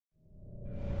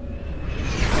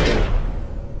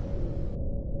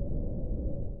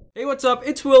Hey, what's up?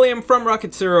 It's William from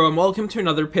Rocket Zero and welcome to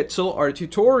another Pixel art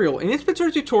tutorial. In this Pixel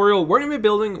art tutorial, we're going to be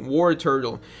building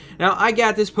Wartortle. Now, I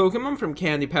got this Pokemon from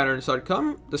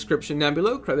candypatterns.com. Description down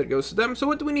below, credit goes to them. So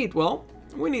what do we need? Well,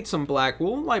 we need some black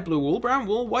wool, light blue wool, brown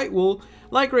wool, white wool,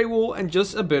 light gray wool, and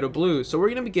just a bit of blue. So we're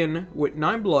going to begin with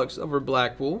 9 blocks of our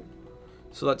black wool.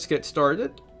 So let's get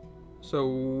started. So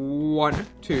 1,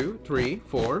 2, 3,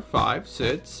 4, 5,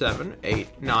 6, 7,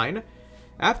 8, 9.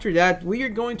 After that, we are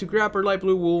going to grab our light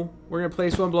blue wool, we're going to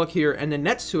place 1 block here, and then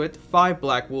next to it, 5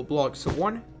 black wool blocks. So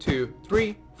 1, 2,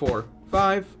 3, 4,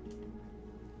 5.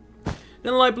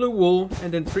 Then light blue wool,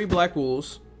 and then 3 black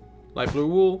wools. Light blue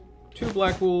wool, 2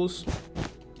 black wools.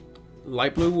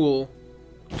 Light blue wool,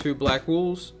 2 black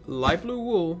wools. Light blue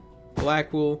wool,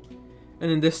 black wool. And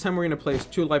then this time we're going to place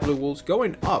 2 light blue wools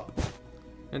going up.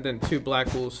 And then 2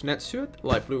 black wools next to it.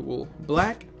 Light blue wool,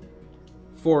 black.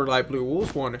 4 light blue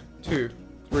wools, 1, 2,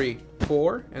 3,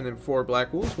 4, and then 4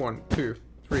 black wools, 1, 2,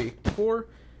 3, 4.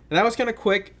 And that was kind of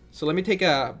quick, so let me take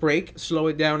a break, slow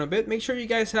it down a bit. Make sure you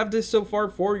guys have this so far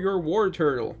for your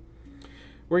Wartortle.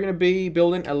 We're going to be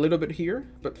building a little bit here,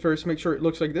 but first make sure it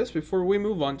looks like this before we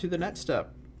move on to the next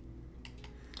step.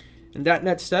 And that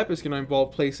next step is going to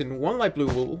involve placing 1 light blue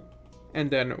wool,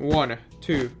 and then 1,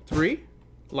 2, 3,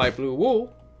 light blue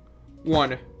wool,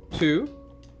 1, 2,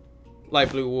 light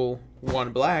blue wool,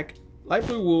 1 black, light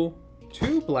blue wool,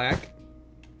 2 black.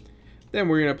 Then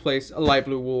we're going to place a light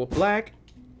blue wool, black,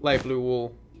 light blue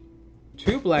wool,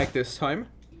 2 black this time.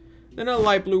 Then a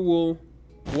light blue wool,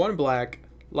 1 black,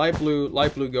 light blue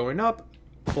going up,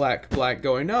 black, black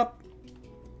going up.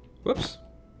 Whoops.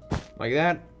 Like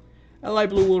that. A light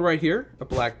blue wool right here, a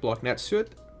black block next to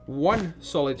it. 1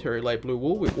 solitary light blue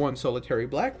wool with 1 solitary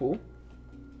black wool.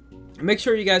 Make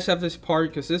sure you guys have this part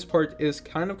because this part is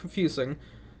kind of confusing.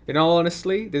 In all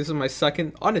honesty, this is my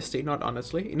second, in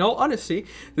all honesty,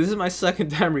 this is my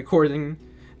second time recording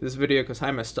this video because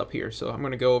I messed up here. So I'm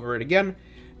going to go over it again.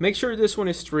 Make sure this one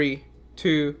is 3,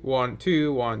 2, 1,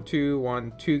 2, 1, 2,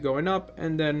 1, 2 going up.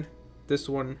 And then this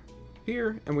one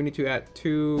here. And we need to add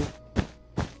 2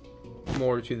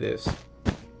 more to this.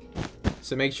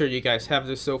 So make sure you guys have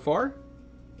this so far.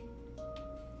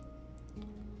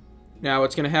 Now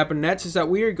what's going to happen next is that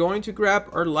we are going to grab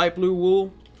our light blue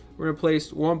wool. We're going to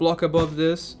place 1 block above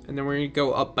this, and then we're going to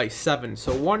go up by 7.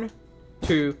 So 1,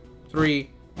 2, 3,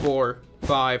 4,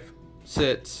 5,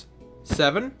 6,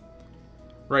 7.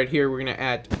 Right here, we're going to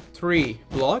add 3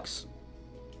 blocks.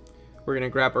 We're going to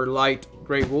grab our light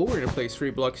gray wool. We're going to place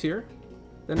 3 blocks here.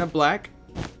 Then a black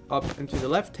up and to the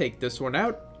left. Take this one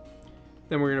out.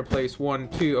 Then we're going to place 1,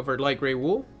 2 of our light gray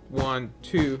wool. 1,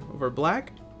 2 of our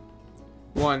black.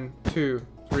 1, 2,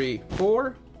 3,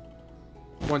 4.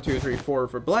 1, 2, 3, 4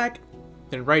 for black.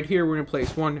 Then right here we're going to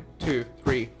place 1, 2,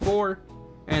 3, 4,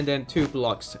 and then 2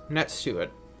 blocks next to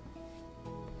it.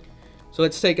 So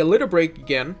let's take a little break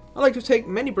again. I like to take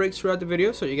many breaks throughout the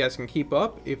video so you guys can keep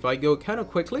up. If I go kind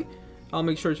of quickly, I'll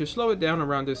make sure to slow it down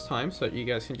around this time so that you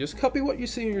guys can just copy what you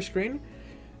see on your screen,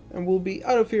 and we'll be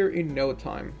out of here in no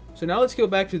time. So now let's go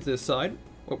back to this side.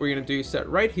 What we're going to do is set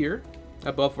right here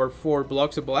above our 4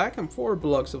 blocks of black and 4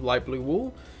 blocks of light blue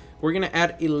wool. We're going to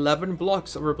add 11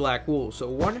 blocks of our black wool. So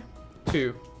 1,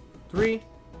 2, 3,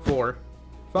 4,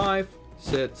 5,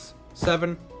 6,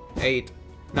 7, 8,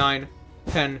 9,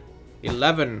 10,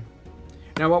 11.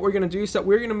 Now what we're going to do is that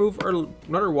we're going to move our,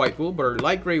 not our white wool, but our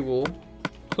light gray wool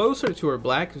closer to our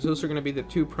black, because those are going to be the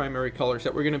 2 primary colors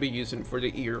that we're going to be using for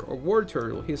the ear of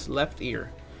Wartortle, his left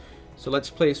ear. So let's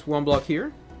place 1 block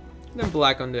here, then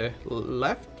black on the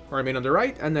left, or I mean on the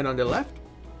right, and then on the left.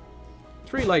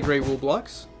 3 light gray wool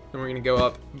blocks. Then we're going to go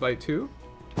up by 2.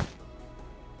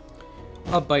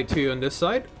 Up by 2 on this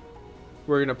side.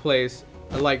 We're going to place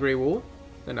a light gray wool.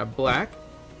 Then a black.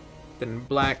 Then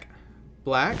black,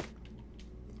 black,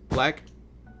 black,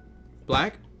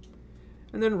 black.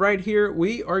 And then right here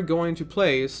we are going to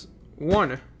place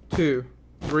 1, 2,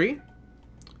 3.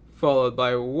 Followed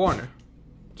by 1,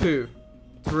 2,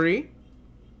 3.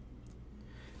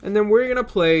 And then we're going to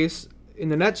place in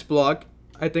the next block,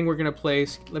 I think we're going to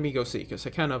place, let me go see, because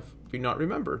I kind of do not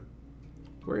remember.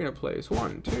 We're going to place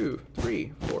 1, 2,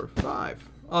 3, 4, 5.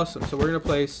 Awesome. So we're going to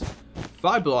place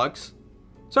 5 blocks.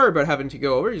 Sorry about having to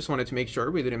go over. Just wanted to make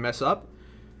sure we didn't mess up.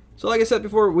 So like I said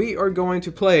before, we are going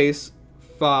to place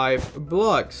 5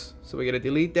 blocks. So we got to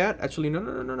delete that. Actually,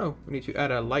 no. We need to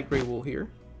add a light gray wool here.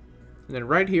 And then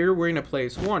right here, we're going to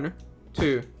place 1,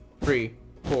 2, 3,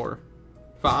 4,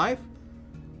 5.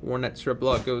 1 extra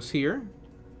block goes here.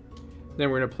 Then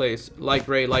we're going to place light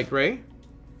gray,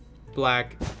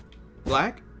 black,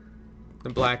 black,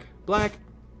 then black, black,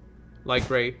 light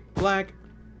gray, black,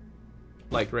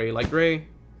 light gray,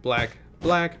 black,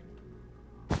 black,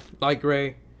 light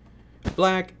gray,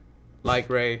 black, light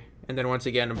gray, and then once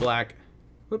again black,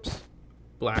 whoops,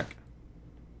 black,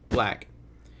 black.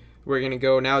 We're going to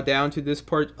go now down to this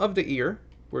part of the ear.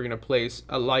 We're going to place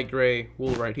a light gray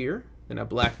wool right here, then a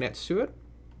black next to it.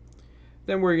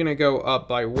 Then we're going to go up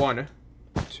by 1,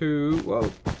 2,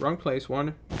 whoa, wrong place,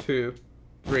 1, 2,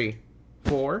 3,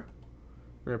 4.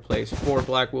 We're going to place 4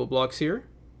 black wool blocks here.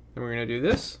 Then we're going to do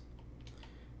this.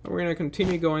 And we're going to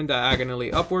continue going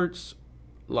diagonally upwards,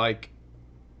 like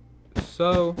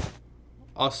so.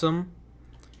 Awesome.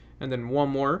 And then one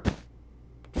more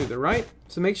to the right.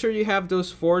 So make sure you have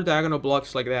those 4 diagonal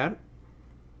blocks like that.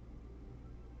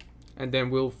 And then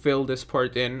we'll fill this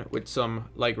part in with some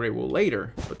light gray wool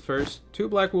later. But first, 2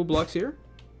 black wool blocks here.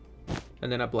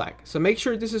 And then a black. So make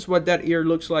sure this is what that ear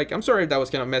looks like. I'm sorry if that was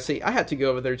kind of messy. I had to go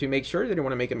over there to make sure. I didn't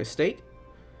want to make a mistake.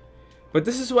 But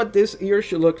this is what this ear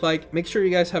should look like. Make sure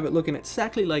you guys have it looking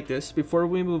exactly like this before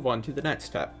we move on to the next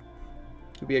step.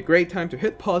 It would be a great time to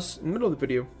hit pause in the middle of the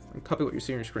video and copy what you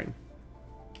see on your screen.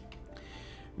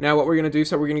 Now what we're going to do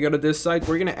is that we're going to go to this side.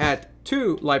 We're going to add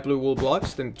 2 light blue wool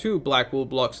blocks, then 2 black wool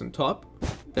blocks on top.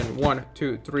 Then 1,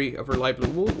 2, 3 over light blue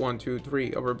wool, 1, 2,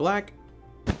 3 over black.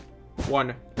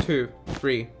 1, 2,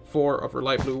 3, 4 over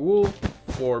light blue wool,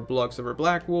 4 blocks over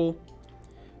black wool.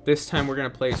 This time we're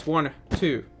going to place 1,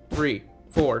 2, 3,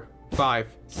 4, 5,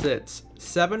 6,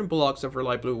 7 blocks over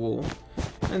light blue wool,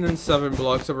 and then 7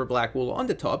 blocks over black wool on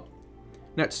the top.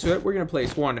 Next to it, we're going to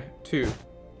place 1, 2,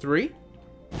 3,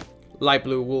 light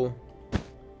blue wool,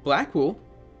 black wool,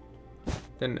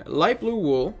 then light blue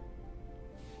wool,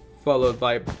 followed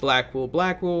by black wool,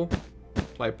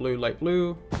 light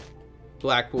blue,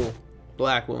 black wool,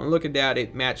 black wool. And look at that,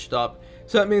 it matched up.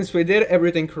 So that means we did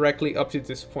everything correctly up to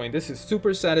this point. This is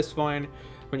super satisfying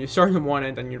when you start on one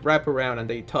end and you wrap around and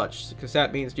they touch, because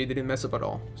that means you didn't mess up at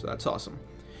all. So that's awesome.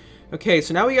 Okay,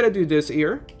 so now we got to do this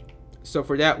ear. So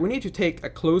for that, we need to take a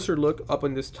closer look up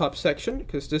on this top section,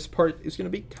 because this part is going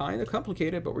to be kind of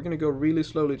complicated, but we're going to go really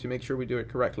slowly to make sure we do it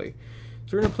correctly.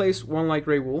 So we're going to place 1 light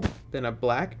gray wool, then a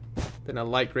black, then a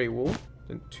light gray wool,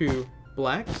 then 2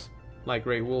 blacks, light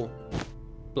gray wool,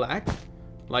 black,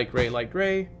 light gray,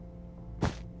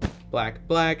 black,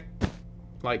 black,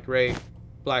 light gray,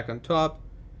 black on top.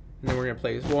 And then we're going to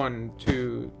place 1,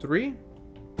 2, 3.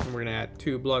 And we're going to add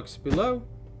 2 blocks below.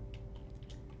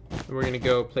 And we're going to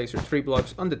go place our 3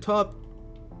 blocks on the top.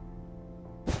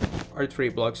 Our 3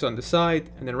 blocks on the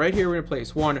side. And then right here we're going to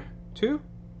place 1, 2.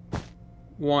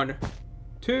 1,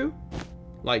 2.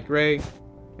 Light gray.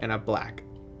 And a black.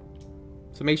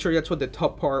 So make sure that's what the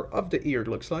top part of the ear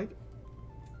looks like.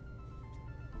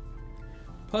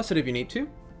 Pause it if you need to.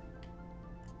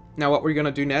 Now what we're going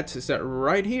to do next is that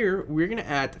right here, we're going to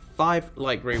add 5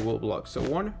 light gray wool blocks. So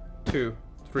 1, 2,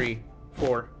 3,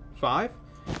 4, 5.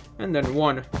 And then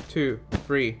 1, 2,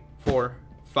 3, 4,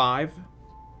 5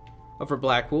 of our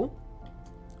black wool.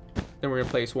 Then we're going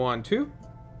to place 1, 2,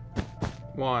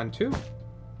 1, 2,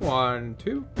 1,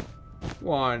 2,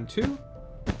 1, 2,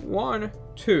 1,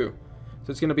 2.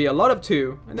 So it's going to be a lot of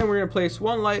 2. And then we're going to place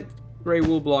 1 light gray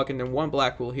wool block and then 1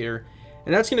 black wool here.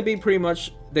 And that's going to be pretty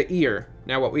much the ear.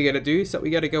 Now what we got to do is that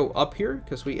we got to go up here,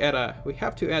 because we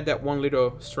have to add that one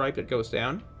little stripe that goes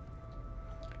down.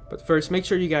 But first, make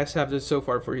sure you guys have this so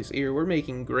far for his ear. We're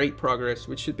making great progress,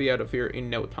 which should be out of here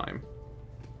in no time.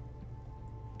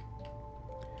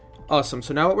 Awesome.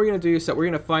 So now what we're going to do is that we're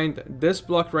going to find this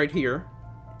block right here,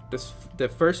 the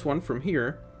first one from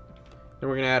here. Then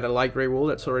we're going to add a light gray wool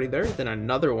that's already there, then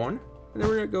another one, and then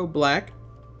we're going to go black,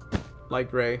 light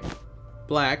gray,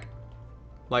 black,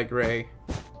 light gray,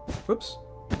 whoops,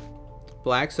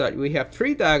 black. So we have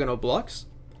 3 diagonal blocks,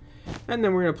 and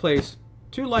then we're going to place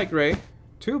 2 light gray,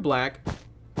 2 black,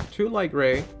 2 light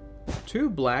gray, 2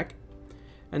 black,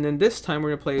 and then this time we're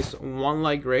going to place 1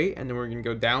 light gray, and then we're going to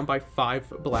go down by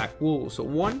 5 black wool. So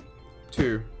 1,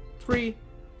 2, 3,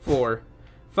 4,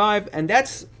 5, and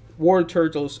that's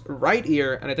Wartortle's right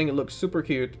ear, and I think it looks super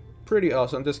cute, pretty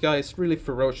awesome. This guy is really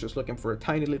ferocious, looking for a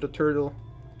tiny little turtle.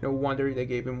 No wonder they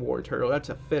gave him Wartortle. That's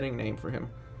a fitting name for him.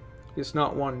 He's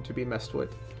not one to be messed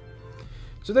with.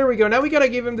 So there we go. Now we gotta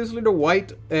give him this little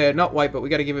white, not white, but we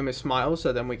gotta give him a smile,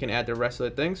 so then we can add the rest of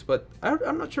the things. But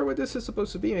I'm not sure what this is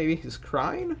supposed to be. Maybe he's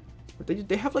crying? But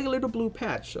they have like a little blue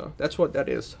patch, so that's what that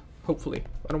is. Hopefully.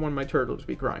 I don't want my turtle to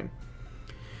be crying.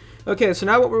 Okay, so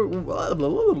now what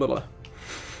we're...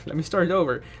 Let me start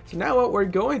over. So now what we're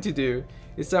going to do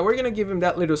is that we're gonna give him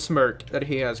that little smirk that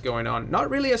he has going on. Not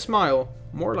really a smile,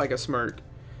 more like a smirk.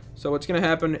 So what's gonna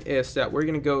happen is that we're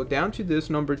gonna go down to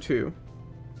this number 2.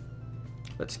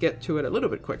 Let's get to it a little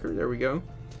bit quicker. There we go.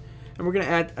 And we're gonna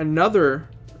add another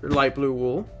light blue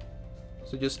wool.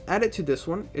 So just add it to this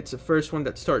one. It's the first one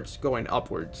that starts going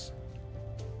upwards.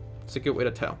 It's a good way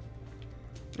to tell.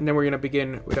 And then we're going to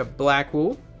begin with a black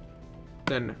wool.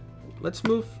 Then let's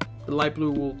move the light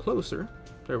blue wool closer.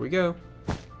 There we go.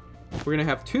 We're going to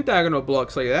have 2 diagonal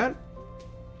blocks like that.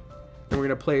 And we're going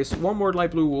to place one more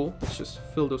light blue wool. Let's just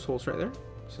fill those holes right there,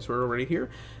 since we're already here.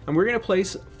 And we're going to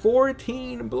place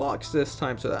 14 blocks this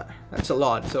time. So that's a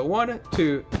lot. So 1,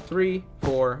 2, 3,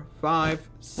 4, 5,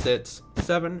 6,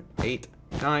 7, 8,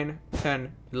 9,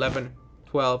 10, 11,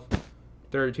 12,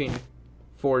 13,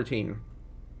 14.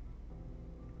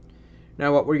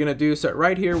 Now what we're going to do is that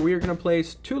right here, we're going to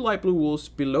place 2 light blue wools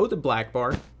below the black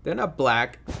bar, then a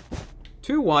black,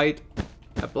 2 white,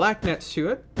 a black next to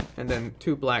it, and then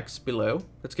 2 blacks below.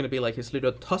 That's going to be like his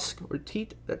little tusk or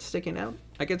teeth that's sticking out.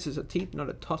 I guess it's a teeth, not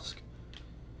a tusk.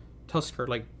 Tusks are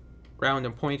like round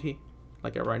and pointy,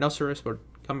 like a rhinoceros, but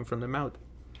coming from the mouth.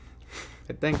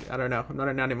 I think, I don't know, I'm not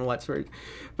an animal expert.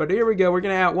 But here we go, we're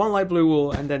going to add 1 light blue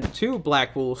wool and then 2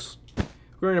 black wools.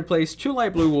 We're going to place 2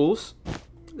 light blue wools,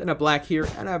 then a black here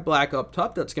and a black up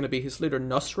top. That's going to be his little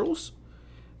nostrils.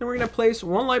 Then we're going to place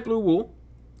 1 light blue wool,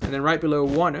 and then right below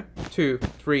 1, 2,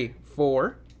 3,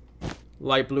 4.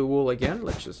 Light blue wool again.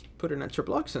 Let's just put an extra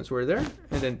block since we're there.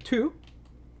 And then 2.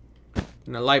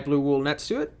 And a light blue wool next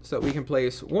to it. So we can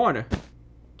place 1,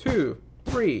 2,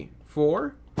 3,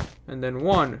 4. And then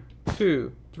 1,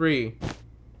 2, 3,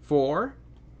 4.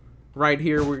 Right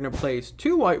here we're going to place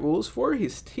 2 white wools for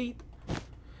his teeth.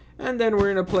 And then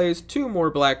we're going to place 2 more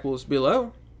black wools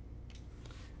below.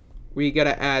 We got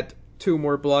to add 2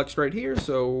 more blocks right here.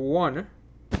 So 1,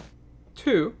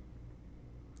 2.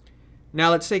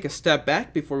 Now let's take a step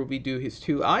back before we do his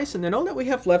 2 eyes. And then all that we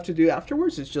have left to do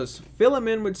afterwards is just fill him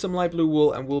in with some light blue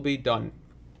wool and we'll be done.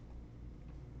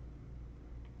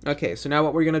 Okay, so now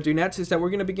what we're going to do next is that we're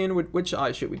going to begin with which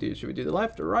eye should we do? Should we do the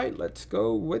left or right? Let's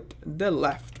go with the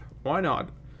left. Why not?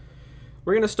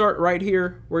 We're going to start right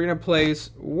here. We're going to place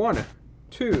 1,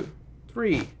 2,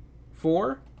 3,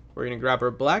 4. We're going to grab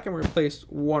our black and we're going to place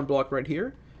 1 block right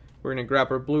here. We're going to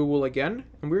grab our blue wool again.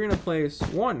 And we're going to place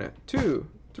 1, 2,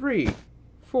 3,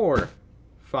 4,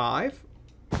 5.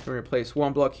 We're going to place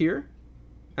 1 block here.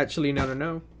 Actually,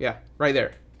 no. Yeah, right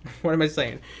there. What am I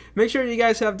saying? Make sure you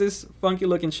guys have this funky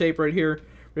looking shape right here.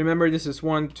 Remember, this is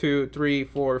 1, 2, 3,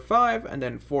 4, 5. And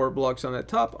then 4 blocks on the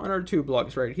top on our 2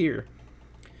 blocks right here.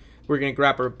 We're going to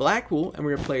grab our black wool and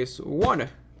we're going to place 1,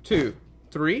 2,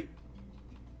 3.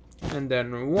 And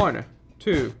then 1,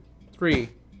 2, 3,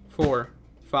 4,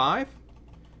 5.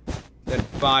 Then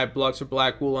 5 blocks of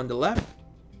black wool on the left.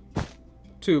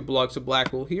 2 blocks of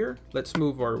black wool here. Let's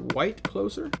move our white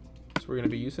closer, so we're going to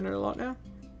be using it a lot now.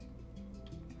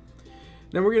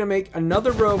 Then we're going to make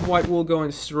another row of white wool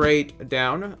going straight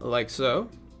down, like so.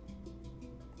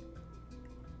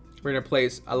 We're going to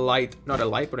place a light, not a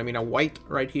light, but I mean a white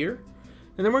right here.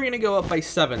 And then we're going to go up by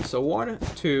 7. So 1,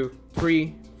 2,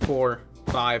 3, 4,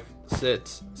 5,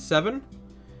 6, 7.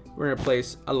 We're going to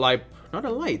place a light, not a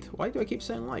light. Why do I keep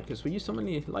saying light? Because we use so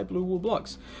many light blue wool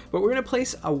blocks. But we're going to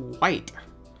place a white.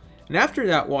 And after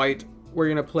that white, we're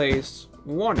going to place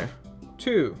 1,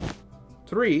 2,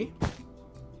 3,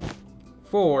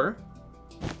 4,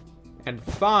 and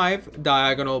 5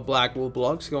 diagonal black wool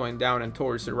blocks going down and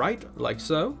towards the right, like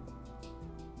so.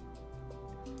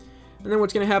 And then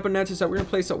what's going to happen next is that we're going to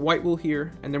place a white wool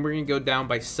here, and then we're going to go down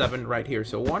by 7 right here.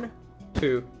 So 1,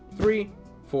 2, 3,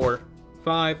 4,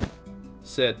 5,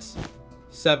 6,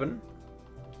 7.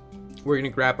 We're going to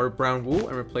grab our brown wool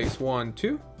and replace 1,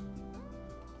 2.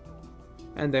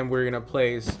 And then we're going to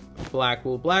place black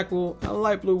wool, a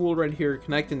light blue wool right here,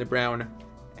 connecting the brown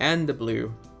and the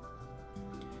blue.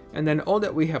 And then all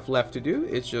that we have left to do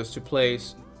is just to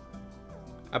place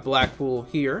a black wool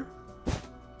here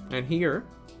and here.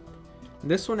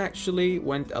 This one actually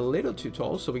went a little too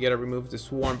tall, so we got to remove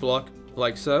this 1 block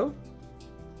like so.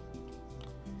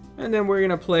 And then we're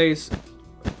going to place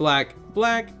black,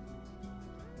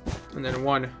 and then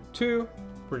 1, 2.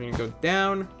 We're going to go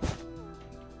down.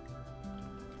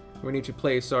 We need to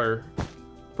place our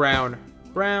brown.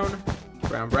 And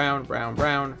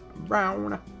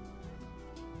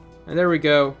there we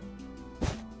go.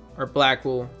 Our black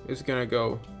wool is going to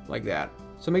go like that.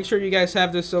 So make sure you guys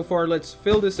have this so far. Let's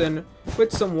fill this in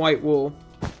with some white wool.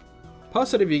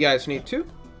 Pause it if you guys need to.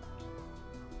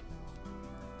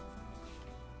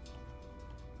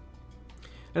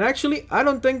 And actually, I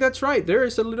don't think that's right. There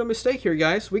is a little mistake here,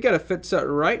 guys. We got to fix that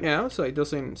right now so it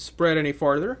doesn't spread any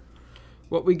farther.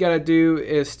 What we got to do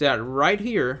is that right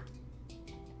here,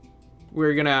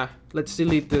 we're going to, let's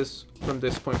delete this from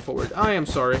this point forward. I am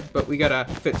sorry, but we got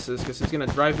to fix this because it's going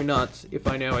to drive me nuts if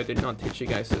I know I did not teach you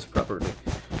guys this properly.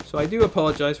 So I do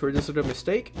apologize for this little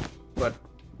mistake, but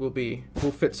we'll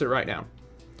fix it right now.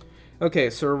 Okay,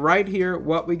 so right here,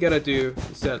 what we gotta do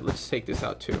is that let's take this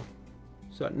out too,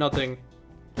 so that nothing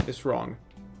is wrong.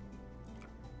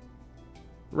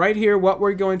 Right here, what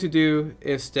we're going to do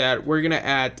is that we're gonna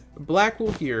add black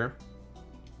wool here,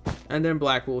 and then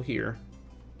black wool here,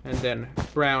 and then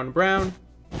brown, brown,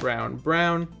 brown,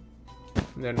 brown,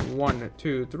 and then 1,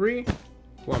 2, 3,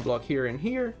 1 block here and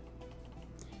here.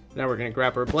 Now we're gonna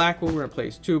grab our black wool, we're gonna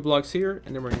place 2 blocks here,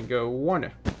 and then we're gonna go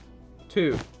 1,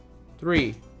 2,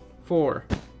 3, 4,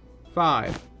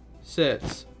 5,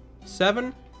 6,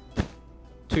 7.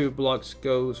 2 blocks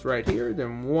goes right here,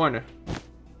 then 1,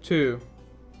 2,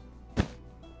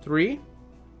 3,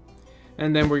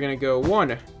 and then we're gonna go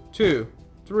 1, 2,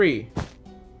 3,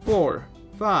 4,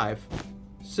 5,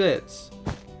 6,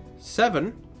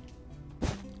 7.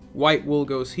 White wool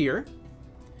goes here,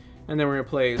 and then we're gonna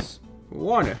place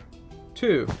 1,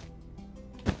 2,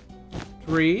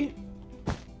 3,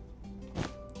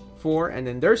 4, and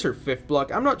then there's our 5th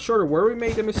block. I'm not sure where we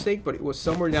made the mistake, but it was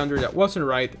somewhere down there that wasn't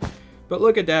right. But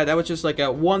look at that, that was just like a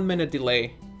 1 minute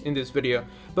delay in this video.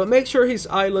 But make sure his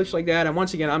eye looks like that, and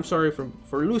once again, I'm sorry for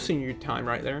losing your time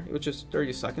right there. It was just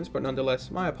 30 seconds, but nonetheless,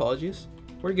 my apologies.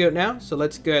 We're good now, so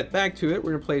let's get back to it.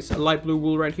 We're gonna place a light blue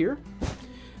wool right here,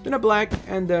 then a black,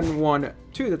 and then 1,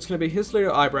 2. That's gonna be his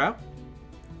little eyebrow.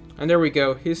 And there we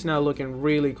go, he's now looking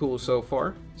really cool so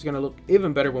far. He's gonna look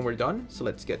even better when we're done, so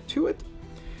let's get to it.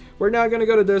 We're now gonna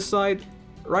go to this side,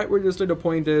 right where this little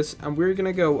point is, and we're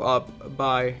gonna go up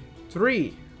by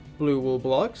 3 blue wool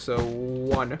blocks. So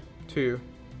 1, 2,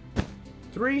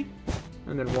 3,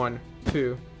 and then 1,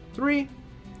 2, 3.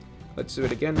 Let's do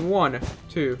it again. 1,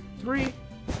 2, 3,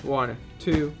 1,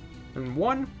 2, and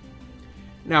 1.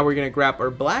 Now we're gonna grab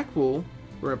our black wool.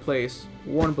 We're gonna place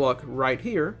 1 block right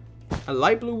here, a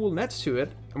light blue wool next to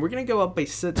it, and we're gonna go up by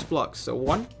 6 blocks. So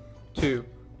 1, 2,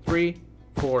 3,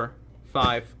 4,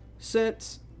 5,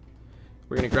 6.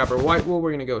 We're gonna grab our white wool.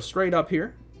 We're gonna go straight up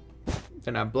here.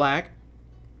 Then our black.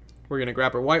 We're gonna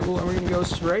grab our white wool and we're gonna go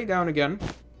straight down again.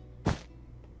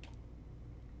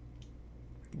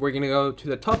 We're gonna go to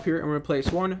the top here and we're gonna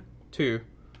place 1, 2,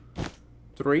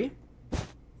 3.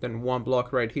 Then 1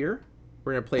 block right here.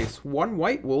 We're gonna place 1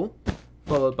 white wool,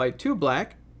 followed by 2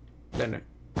 black. Then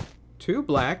 2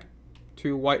 black,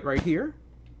 2 white right here.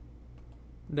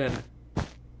 Then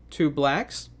 2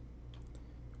 blacks.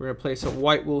 We're gonna place a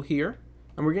white wool here,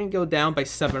 and we're gonna go down by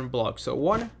 7 blocks. So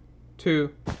 1,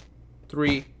 2,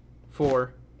 3,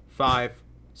 4, 5,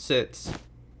 6,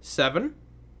 7.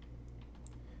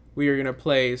 We are gonna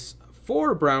place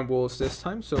 4 brown wools this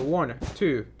time. So 1,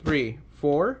 2, 3,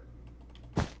 4.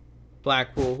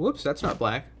 Black wool. Whoops, that's not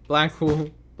black. Black wool.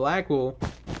 Black wool.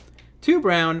 2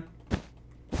 brown.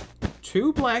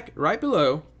 2 black right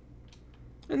below.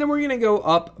 And then we're gonna go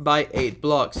up by 8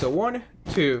 blocks. So 1,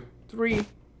 2, 3,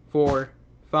 4,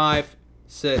 5,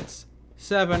 6,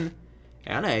 7,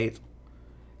 and 8.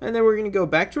 And then we're going to go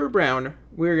back to our brown.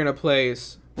 We're going to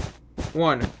place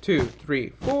 1, 2, 3,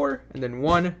 4, and then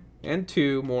 1 and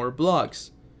 2 more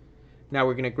blocks. Now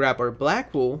we're going to grab our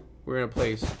black wool. We're going to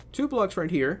place 2 blocks right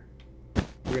here.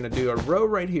 We're going to do a row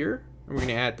right here, and we're going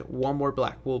to add 1 more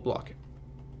black wool block.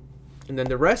 And then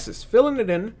the rest is filling it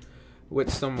in with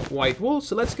some white wool.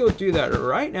 So let's go do that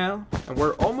right now. And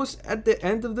we're almost at the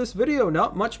end of this video.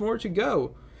 Not much more to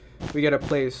go. We gotta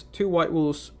place 2 white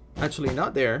wools. Actually,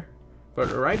 not there, but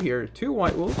right here, 2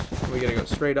 white wools. We gotta go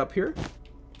straight up here.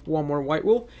 1 more white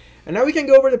wool. And now we can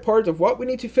go over the part of what we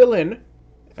need to fill in.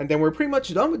 And then we're pretty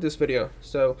much done with this video.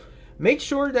 So make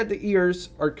sure that the ears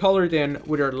are colored in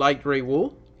with our light gray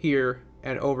wool here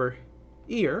and over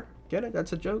here. Get it?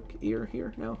 That's a joke. Ear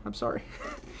here. No, I'm sorry.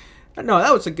 No,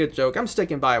 that was a good joke. I'm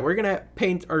sticking by it. We're going to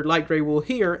paint our light gray wool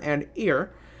here and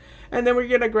ear. And then we're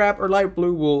going to grab our light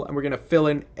blue wool and we're going to fill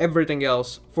in everything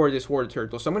else for this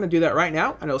Wartortle. So I'm going to do that right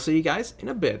now and I'll see you guys in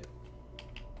a bit.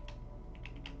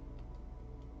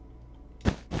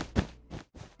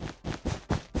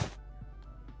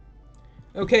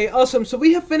 Okay, awesome. So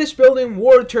we have finished building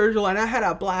Wartortle and I had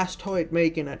a blast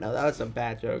making it. No, that was a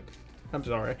bad joke. I'm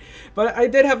sorry. But I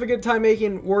did have a good time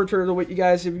making Wartortle with you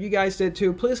guys. If you guys did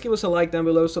too, please give us a like down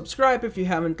below. Subscribe if you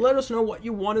haven't. Let us know what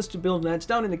you want us to build next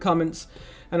down in the comments.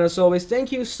 And as always,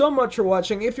 thank you so much for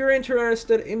watching. If you're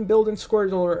interested in building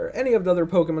Squirtle or any of the other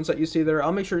Pokemons that you see there,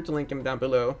 I'll make sure to link them down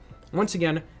below. Once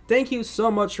again, thank you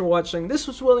so much for watching. This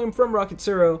was William from Rocket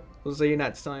Zero. We'll see you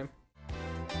next time.